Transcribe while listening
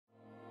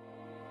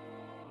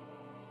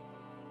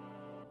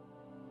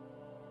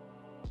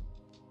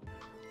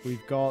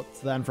We've got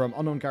then from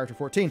Unknown Character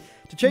 14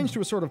 to change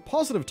to a sort of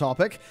positive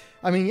topic.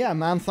 I mean, yeah,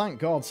 man, thank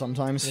God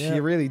sometimes.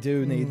 You really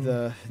do need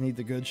the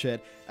good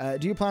shit.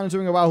 Do you plan on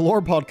doing a WoW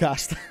lore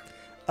podcast?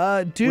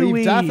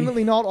 We've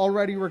definitely not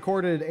already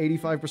recorded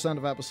 85%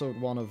 of episode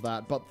 1 of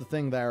that, but the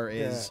thing there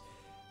is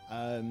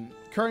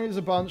currently there's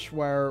a bunch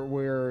where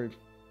we're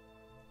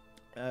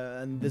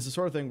and this is the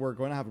sort of thing we're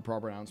going to have a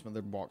proper announcement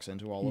that walks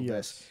into all of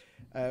this.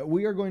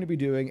 We are going to be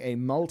doing a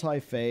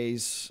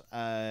multi-phase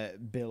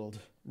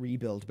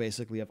rebuild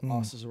basically of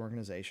us as an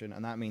organization,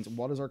 and that means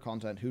what is our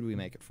content, who do we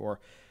make it for,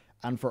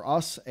 and for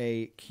us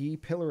a key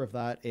pillar of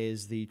that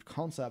is the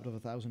concept of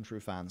 1,000 true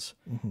fans.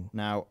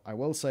 Now I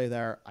will say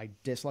there, I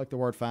dislike the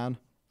word fan.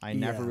 I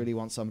never really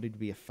want somebody to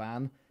be a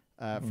fan.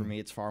 For me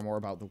it's far more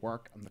about the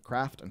work and the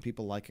craft and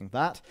people liking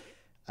that.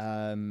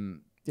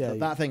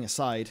 That thing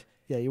aside,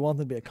 you want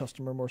them to be a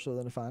customer more so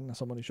than a fan,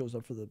 someone who shows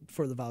up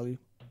for the value.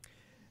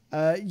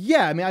 I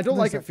mean, I don't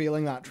like it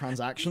feeling that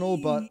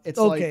transactional, but it's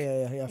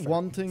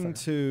wanting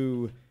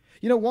to,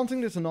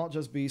 wanting it to not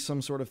just be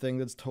some sort of thing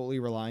that's totally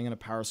relying on a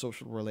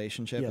parasocial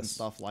relationship and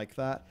stuff like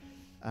that.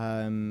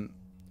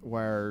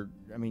 Where,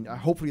 I mean,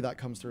 hopefully that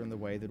comes through in the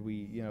way that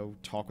we,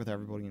 talk with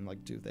everybody and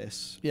like do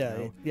this.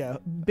 The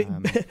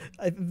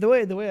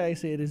way I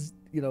see it is,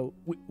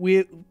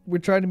 we're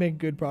trying to make a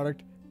good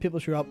product. People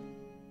show up,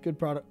 good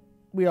product.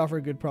 We offer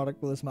a good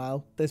product with a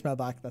smile. They smile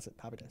back. That's it.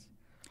 Happy days.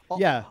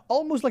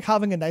 Almost like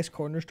having a nice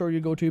corner store you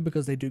go to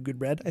because they do good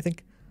bread. I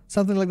think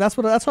something like that's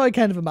how I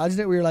kind of imagine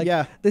it. Where you're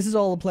like, this is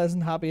all a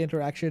pleasant, happy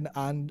interaction,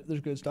 and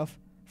there's good stuff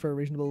for a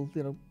reasonable,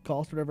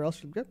 cost, whatever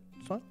else. Yeah,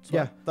 it's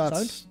fine.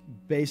 That's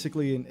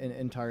basically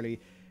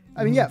entirely.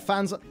 I mean,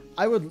 fans.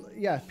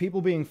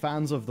 People being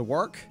fans of the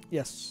work.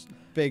 Yes.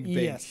 Big.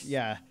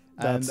 Yeah.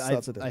 And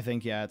that's it. I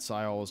think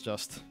I always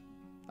just,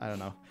 I don't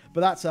know.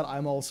 But that said,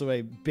 I'm also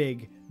a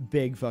big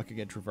fucking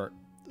introvert.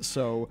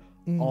 So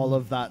all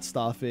of that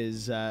stuff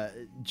is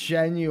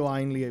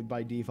genuinely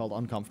by default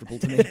uncomfortable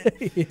to me.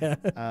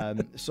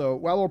 So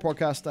WoW Lore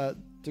Podcast,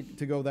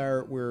 to go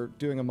there, we're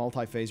doing a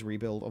multi-phase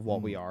rebuild of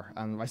what we are.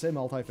 And I say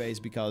multi-phase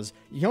because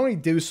you can only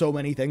do so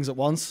many things at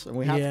once, and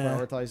we have to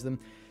prioritize them.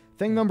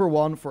 Thing number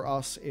 1 for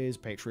us is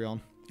Patreon.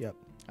 Yep.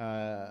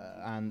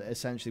 And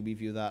essentially we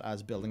view that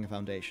as building a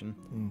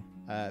foundation.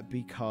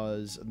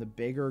 Because the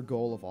bigger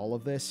goal of all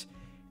of this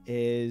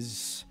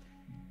is,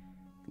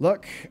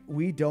 look,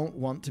 we don't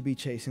want to be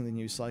chasing the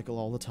news cycle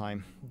all the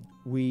time.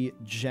 We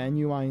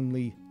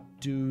genuinely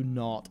do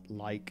not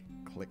like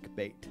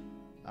clickbait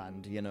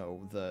and,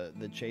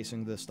 the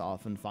chasing the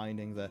stuff and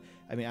finding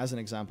I mean, as an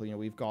example,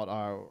 we've got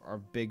our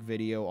big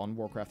video on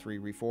Warcraft 3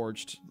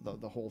 Reforged,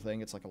 the whole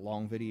thing. It's like a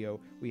long video.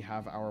 We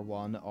have our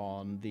one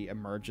on the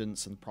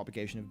emergence and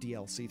propagation of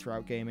DLC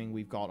throughout gaming.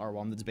 We've got our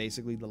one that's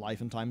basically the life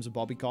and times of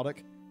Bobby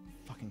Kotick.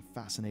 Fucking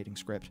fascinating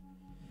script.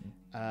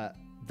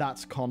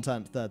 That's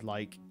content that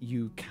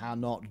you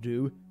cannot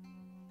do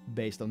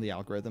based on the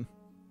algorithm,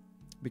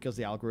 because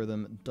the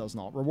algorithm does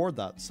not reward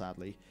that,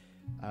 sadly.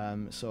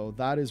 So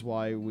that is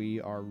why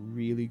we are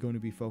really going to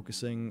be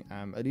focusing,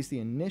 at least the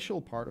initial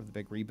part of the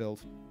big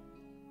rebuild,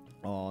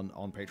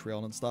 on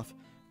Patreon and stuff.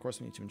 Of course,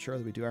 we need to ensure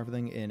that we do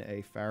everything in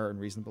a fair and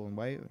reasonable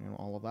way,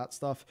 all of that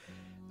stuff.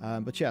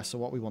 So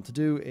what we want to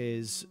do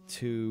is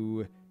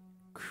to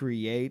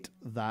create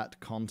that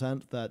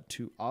content that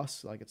to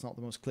us, it's not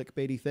the most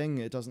clickbaity thing.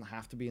 It doesn't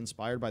have to be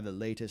inspired by the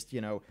latest,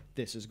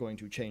 this is going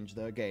to change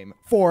the game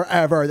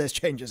forever, this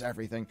changes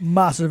everything,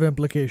 massive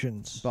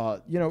implications,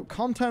 but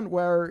content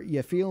where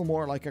you feel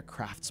more like a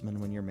craftsman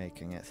when you're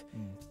making it.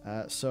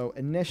 So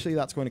initially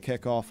that's going to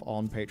kick off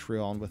on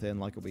Patreon within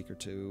a week or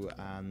two,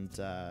 and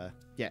a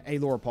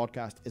lore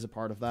podcast is a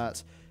part of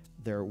that.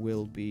 There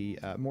will be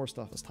more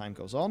stuff as time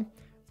goes on,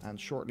 and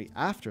shortly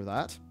after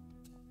that,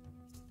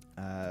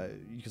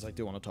 because I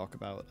do want to talk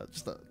about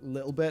just a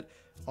little bit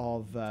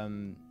of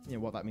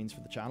what that means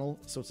for the channel.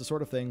 So it's the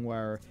sort of thing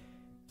where,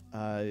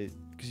 because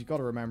you've got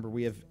to remember,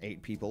 we have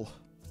 8 people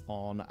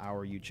on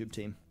our YouTube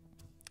team.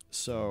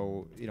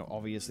 So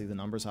obviously the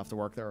numbers have to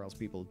work there, or else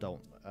people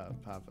don't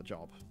have a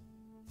job.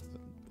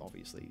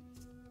 Obviously,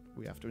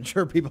 we have to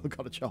ensure people have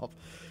got a job.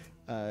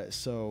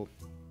 So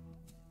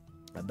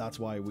that's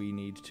why we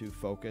need to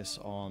focus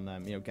on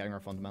getting our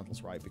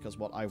fundamentals right. Because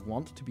what I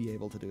want to be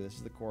able to do, this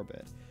is the core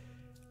bit,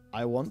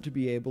 I want to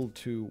be able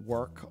to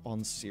work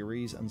on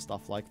series and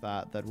stuff like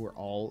that we're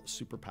all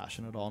super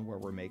passionate on, where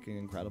we're making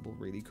incredible,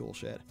 really cool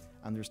shit.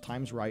 And there's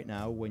times right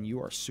now when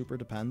you are super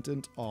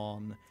dependent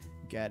on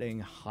getting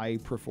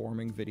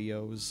high-performing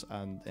videos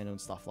and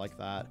stuff like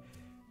that,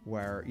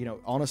 where,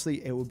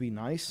 honestly, it would be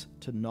nice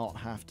to not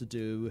have to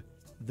do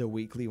the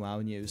weekly WoW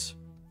news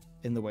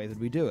in the way that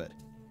we do it.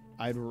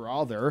 I'd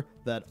rather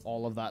that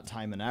all of that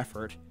time and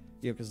effort,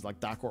 because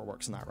Dakor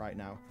works on that right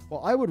now.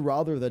 Well, I would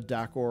rather that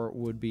Dakor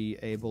would be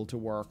able to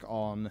work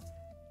on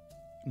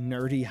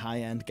nerdy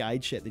high-end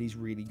guide shit that he's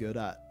really good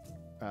at.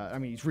 I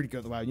mean, he's really good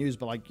at the WoW news,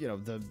 but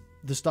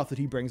the stuff that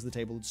he brings to the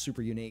table is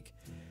super unique.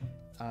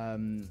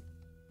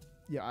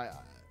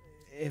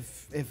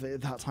 If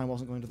that time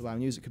wasn't going to the WoW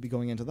news, it could be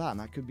going into that, and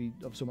that could be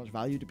of so much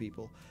value to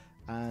people.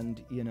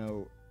 And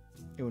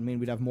it would mean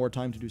we'd have more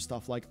time to do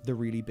stuff like the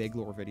really big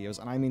lore videos,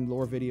 and I mean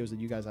lore videos that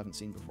you guys haven't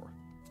seen before.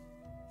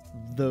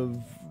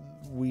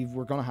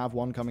 We're gonna have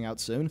one coming out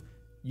soon.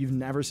 You've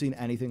never seen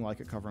anything like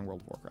it covering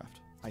World of Warcraft,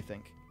 I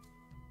think.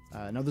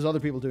 Now, there's other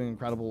people doing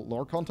incredible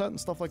lore content and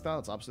stuff like that.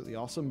 It's absolutely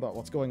awesome. But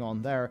what's going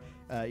on there,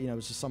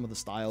 it's just some of the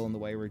style and the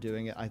way we're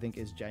doing it, I think,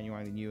 is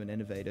genuinely new and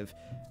innovative.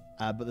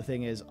 But the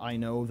thing is, I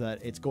know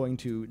that it's going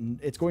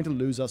to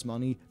lose us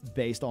money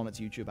based on its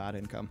YouTube ad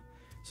income.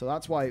 So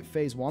that's why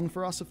phase 1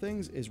 for us of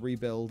things is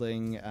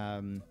rebuilding,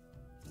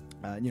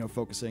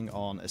 focusing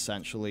on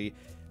essentially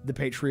the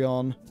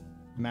Patreon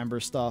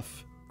member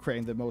stuff,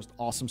 creating the most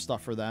awesome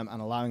stuff for them,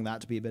 and allowing that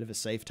to be a bit of a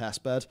safe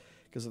test bed.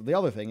 Because the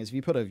other thing is, if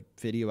you put a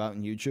video out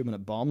on YouTube and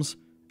it bombs,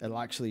 it'll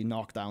actually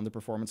knock down the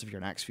performance of your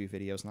next few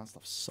videos, and that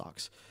stuff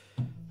sucks.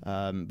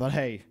 But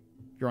hey,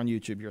 you're on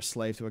YouTube, you're a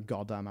slave to a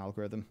goddamn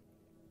algorithm.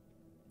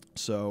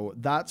 So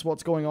that's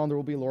what's going on. There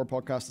will be a lore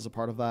podcast as a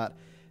part of that.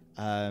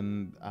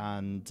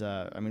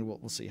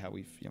 We'll see how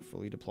we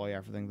fully deploy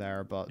everything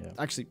there. But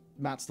actually,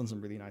 Matt's done some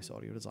really nice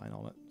audio design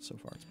on it so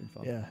far. It's been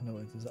fun. Yeah, no,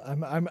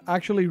 I'm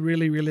actually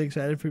really, really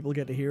excited for people to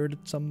get to hear it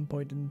at some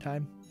point in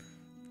time.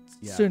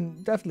 Yeah.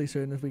 Soon, definitely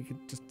soon, if we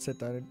could just sit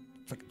down and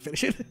fucking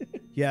finish it.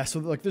 Yeah, so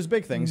like there's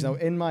big things. Now,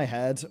 in my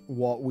head,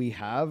 what we're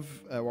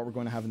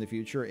going to have in the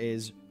future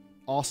is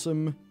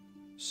awesome,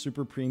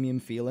 super premium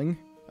feeling.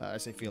 I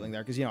say feeling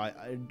there because,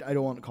 I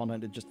don't want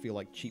content to just feel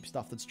like cheap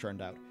stuff that's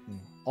churned out.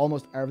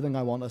 Almost everything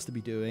I want us to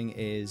be doing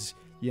is,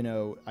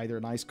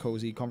 either nice,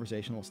 cozy,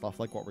 conversational stuff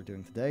like what we're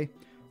doing today,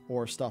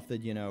 or stuff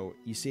that,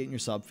 you see it in your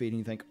sub feed and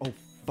you think, oh,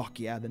 fuck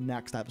yeah, the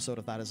next episode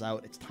of that is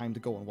out. It's time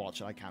to go and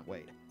watch it. I can't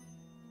wait.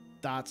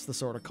 That's the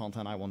sort of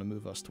content I want to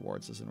move us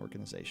towards as an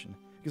organization.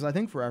 Because I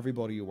think for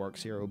everybody who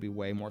works here, it will be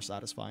way more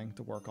satisfying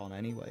to work on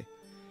anyway.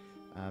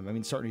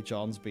 Certainly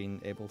John's been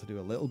able to do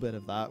a little bit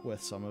of that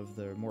with some of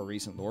the more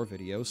recent lore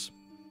videos.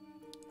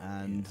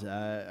 And,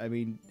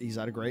 he's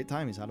had a great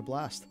time. He's had a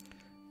blast.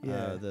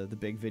 Yeah. The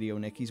big video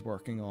Nicky's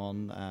working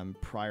on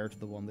prior to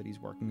the one that he's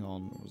working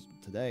on was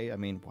today.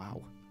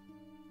 Wow.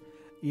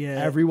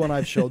 Yeah. Everyone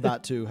I've showed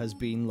that to has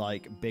been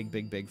like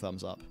big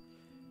thumbs up.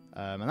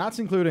 And that's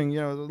including,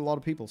 a lot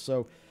of people.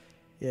 So,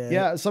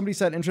 yeah, somebody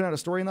said Internet of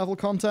Story level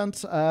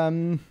content.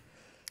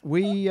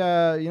 We,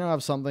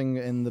 have something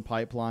in the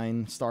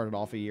pipeline, started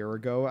off a year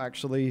ago,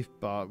 actually,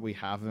 but we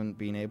haven't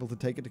been able to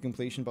take it to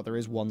completion. But there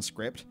is one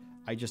script.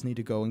 I just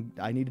need to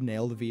I need to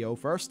nail the VO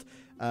first.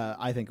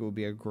 I think it would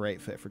be a great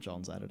fit for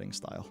John's editing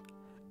style.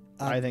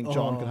 I think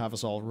John could have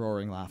us all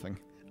roaring laughing.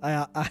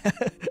 I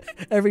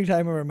every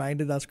time I'm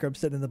reminded that script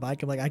sitting in the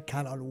back, I'm like, I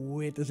cannot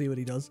wait to see what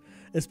he does.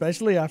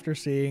 Especially after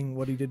seeing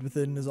what he did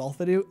within his Off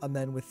video, and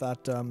then with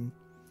that Alun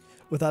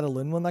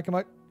one that came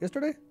out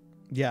yesterday.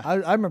 Yeah,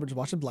 I remember just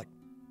watching, like,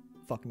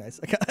 fuck nice.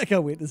 I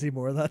can't wait to see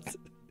more of that.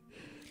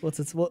 Once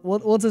it's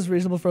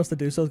reasonable for us to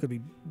do so, it's gonna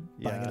be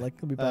banging.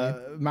 It'll be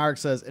banging. Mark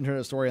says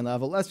Internet Story and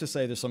level. Let's just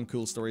say there's some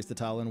cool stories to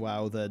tell in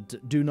WoW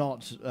that do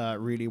not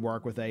really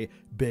work with a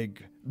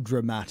big,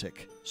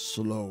 dramatic,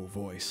 slow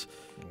voice,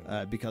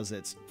 because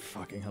it's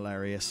fucking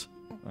hilarious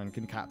and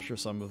can capture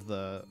some of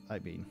the.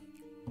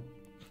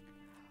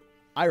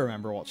 I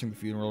remember watching the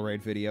Funeral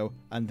Raid video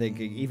and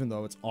thinking, even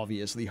though it's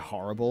obviously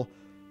horrible,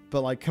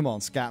 but like, come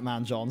on,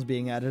 Scatman John's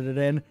being edited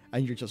in,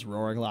 and you're just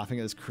roaring, laughing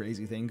at this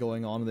crazy thing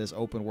going on in this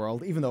open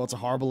world. Even though it's a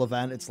horrible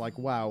event, it's like,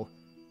 wow,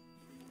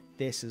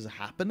 this is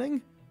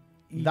happening?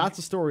 That's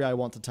a story I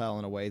want to tell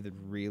in a way that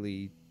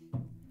really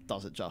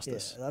does it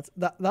justice. Yeah,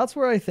 that's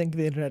where I think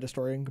the Internet of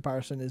Story in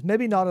comparison is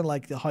maybe not in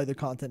like how the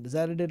content is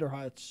edited or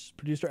how it's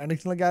produced or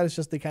anything like that. It's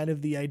just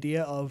the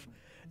idea of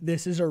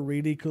this is a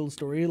really cool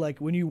story. Like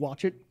when you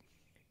watch it,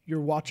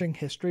 you're watching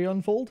history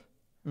unfold.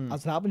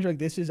 As it happens, you're like,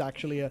 this is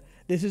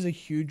a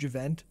huge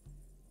event.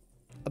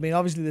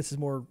 Obviously this is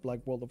more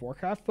like World of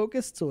Warcraft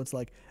focused, so it's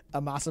like a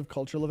massive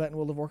cultural event in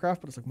World of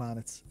Warcraft, but it's like,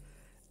 man,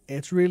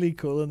 it's really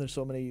cool, and there's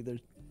so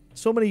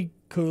many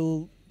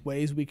cool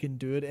ways we can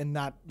do it, and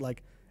that,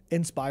 like,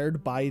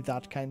 inspired by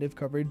that kind of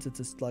coverage. It's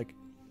just like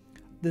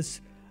the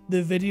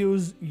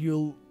videos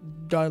you'll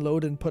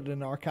download and put in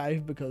an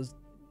archive because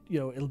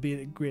it'll be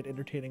a great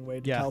entertaining way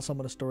to tell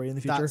someone a story in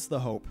the future. That's the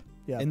hope.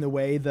 Yeah. In the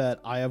way that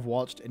I have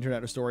watched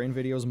Internet of Story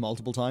videos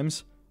multiple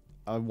times,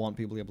 I want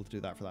people to be able to do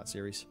that for that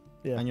series.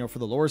 Yeah. And for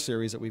the lore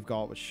series that we've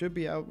got, which should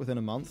be out within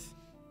a month.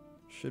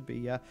 Should be,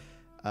 yeah.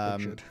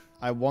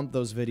 I want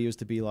those videos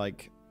to be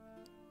like,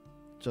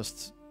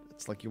 it's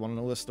like, you want to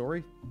know this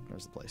story?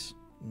 There's the place.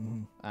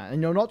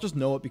 And not just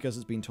know it because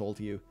it's been told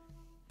to you,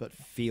 but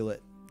feel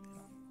it.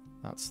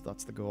 That's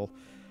the goal.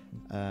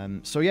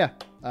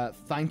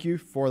 Thank you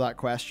for that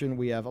question.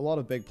 We have a lot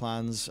of big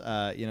plans.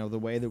 The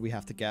way that we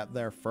have to get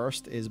there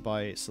first is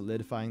by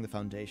solidifying the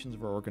foundations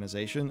of our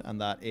organization,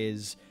 and that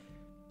is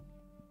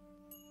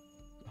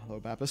hello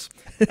Bappas.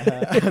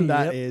 And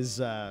that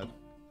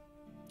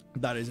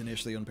is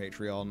initially on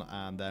Patreon,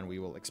 and then we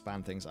will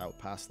expand things out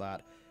past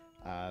that.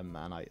 And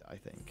I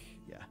think,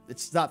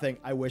 it's that thing.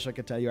 I wish I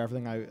could tell you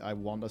everything I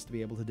want us to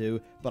be able to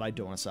do, but I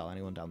don't want to sell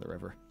anyone down the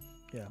river.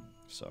 Yeah.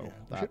 So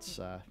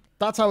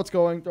that's how it's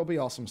going. There'll be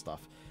awesome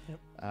stuff. Yep.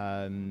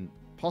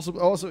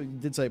 Possibly, also, you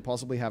did say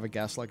possibly have a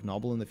guest like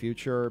Noble in the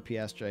future.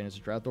 P.S. Jane is a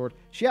Dreadlord.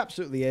 She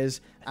absolutely is.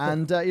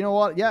 And you know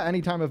what? Yeah,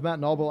 anytime I've met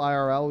Noble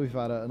IRL, we've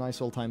had a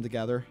nice old time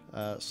together.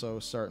 So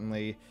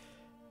certainly,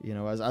 you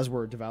know, as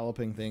we're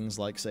developing things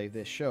like, say,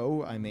 this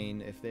show, I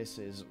mean, if this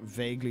is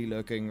vaguely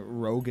looking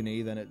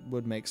rogan-y, then it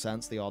would make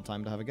sense the odd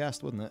time to have a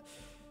guest, wouldn't it?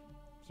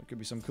 So there could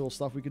be some cool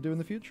stuff we could do in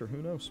the future.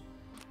 Who knows?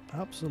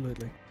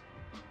 Absolutely.